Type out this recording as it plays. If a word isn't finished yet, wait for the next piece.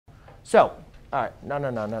So, all right,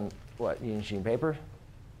 no. What, you need sheet paper?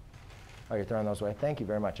 Oh, you're throwing those away. Thank you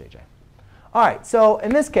very much, AJ. All right, so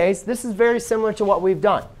in this case, this is very similar to what we've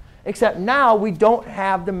done, except now we don't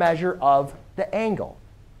have the measure of the angle.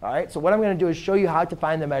 All right, so what I'm going to do is show you how to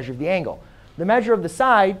find the measure of the angle. The measure of the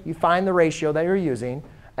side, you find the ratio that you're using,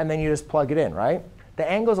 and then you just plug it in, right? The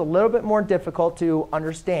angle is a little bit more difficult to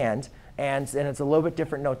understand, and it's a little bit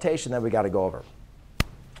different notation that we got to go over.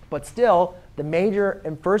 But still, the major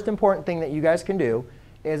and first important thing that you guys can do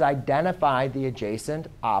is identify the adjacent,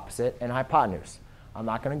 opposite, and hypotenuse. I'm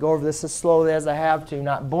not going to go over this as slowly as I have to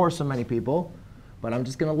not bore so many people, but I'm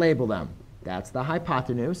just going to label them. That's the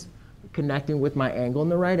hypotenuse, connecting with my angle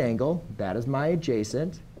and the right angle. That is my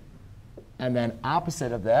adjacent. And then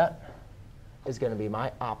opposite of that is going to be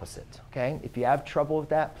my opposite. Okay? If you have trouble with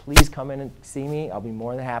that, please come in and see me. I'll be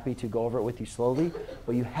more than happy to go over it with you slowly.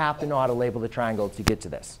 But you have to know how to label the triangle to get to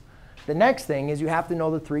this. The next thing is you have to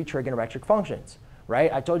know the three trigonometric functions.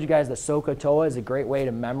 Right? I told you guys that SOHCAHTOA is a great way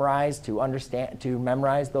to memorize, to understand, to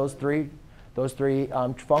memorize those three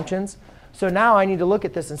functions. So now I need to look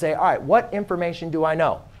at this and say, all right, what information do I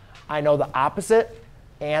know? I know the opposite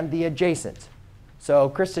and the adjacent. So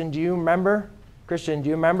Kristen, do you remember?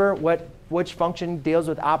 Which function deals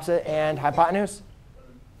with opposite and hypotenuse?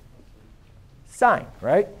 Sine,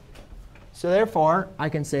 right? So therefore, I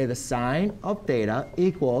can say the sine of theta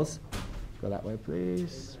equals, go that way,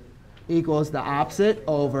 please, equals the opposite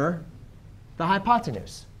over the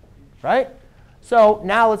hypotenuse, right? So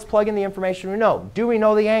now let's plug in the information we know. Do we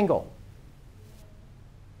know the angle?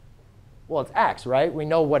 Well, it's x, right? We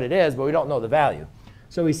know what it is, but we don't know the value.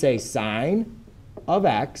 So we say sine of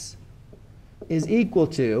x is equal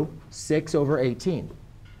to 6 over 18.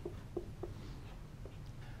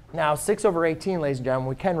 Now, 6 over 18, ladies and gentlemen,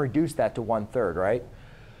 we can reduce that to 1/3, right?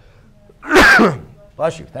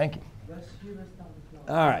 Bless you. Thank you.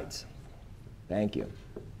 All right. Thank you.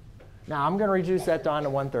 Now, I'm going to reduce that down to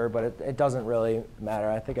 1/3, but it doesn't really matter.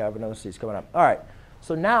 I think I have another series coming up. All right.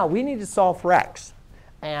 So now we need to solve for x.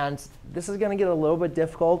 And this is going to get a little bit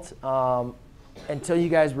difficult until you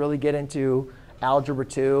guys really get into algebra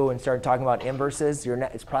 2 and start talking about inverses.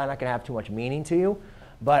 It's probably not going to have too much meaning to you.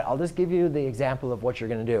 But I'll just give you the example of what you're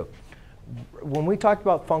going to do. When we talked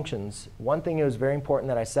about functions, one thing that was very important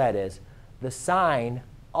that I said is the sine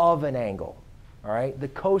of an angle. All right? The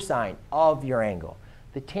cosine of your angle.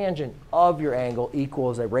 The tangent of your angle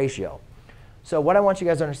equals a ratio. So what I want you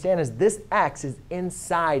guys to understand is this x is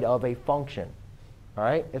inside of a function. All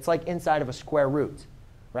right? It's like inside of a square root.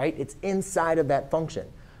 Right? It's inside of that function.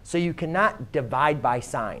 So you cannot divide by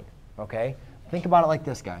sine. Okay? Think about it like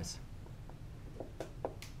this, guys.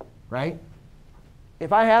 Right?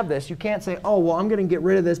 If I have this, you can't say, oh, well, I'm going to get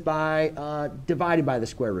rid of this by divided by the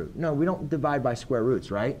square root. No, we don't divide by square roots,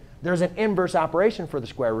 right? There's an inverse operation for the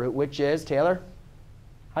square root, which is, Taylor,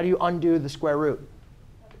 how do you undo the square root?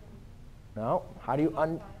 No. How do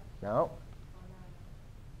you no.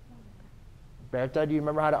 Berta, do you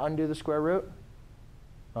remember how to undo the square root?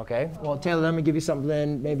 OK. Well, Taylor, let me give you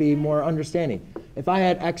something maybe more understanding. If I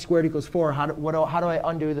had x squared equals 4, how do I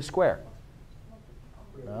undo the square?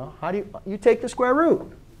 No. How do you take the square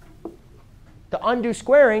root? To undo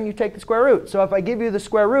squaring, you take the square root. So if I give you the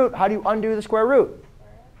square root, how do you undo the square root?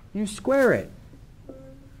 You square it.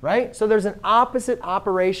 Right? So there's an opposite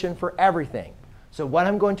operation for everything. So what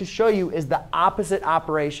I'm going to show you is the opposite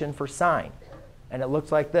operation for sine. And it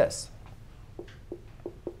looks like this.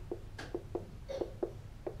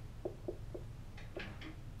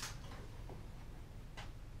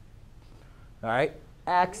 All right?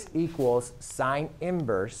 X equals sine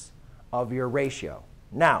inverse of your ratio.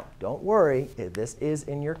 Now, don't worry, this is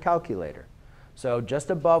in your calculator. So just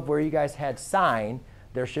above where you guys had sine,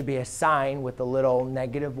 there should be a sign with a little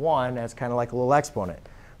 -1 as kind of like a little exponent.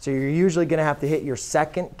 So you're usually going to have to hit your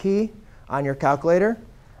second key on your calculator.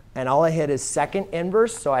 And all I hit is second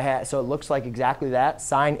inverse. So it looks like exactly that,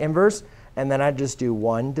 sine inverse. And then I just do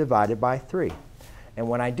 1 divided by 3. And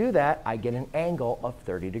when I do that, I get an angle of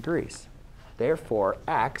 30 degrees. Therefore,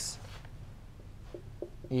 x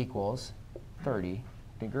equals 30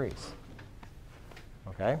 degrees.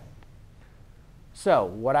 OK? So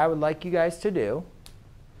what I would like you guys to do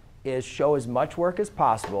is show as much work as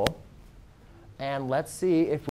possible. And let's see if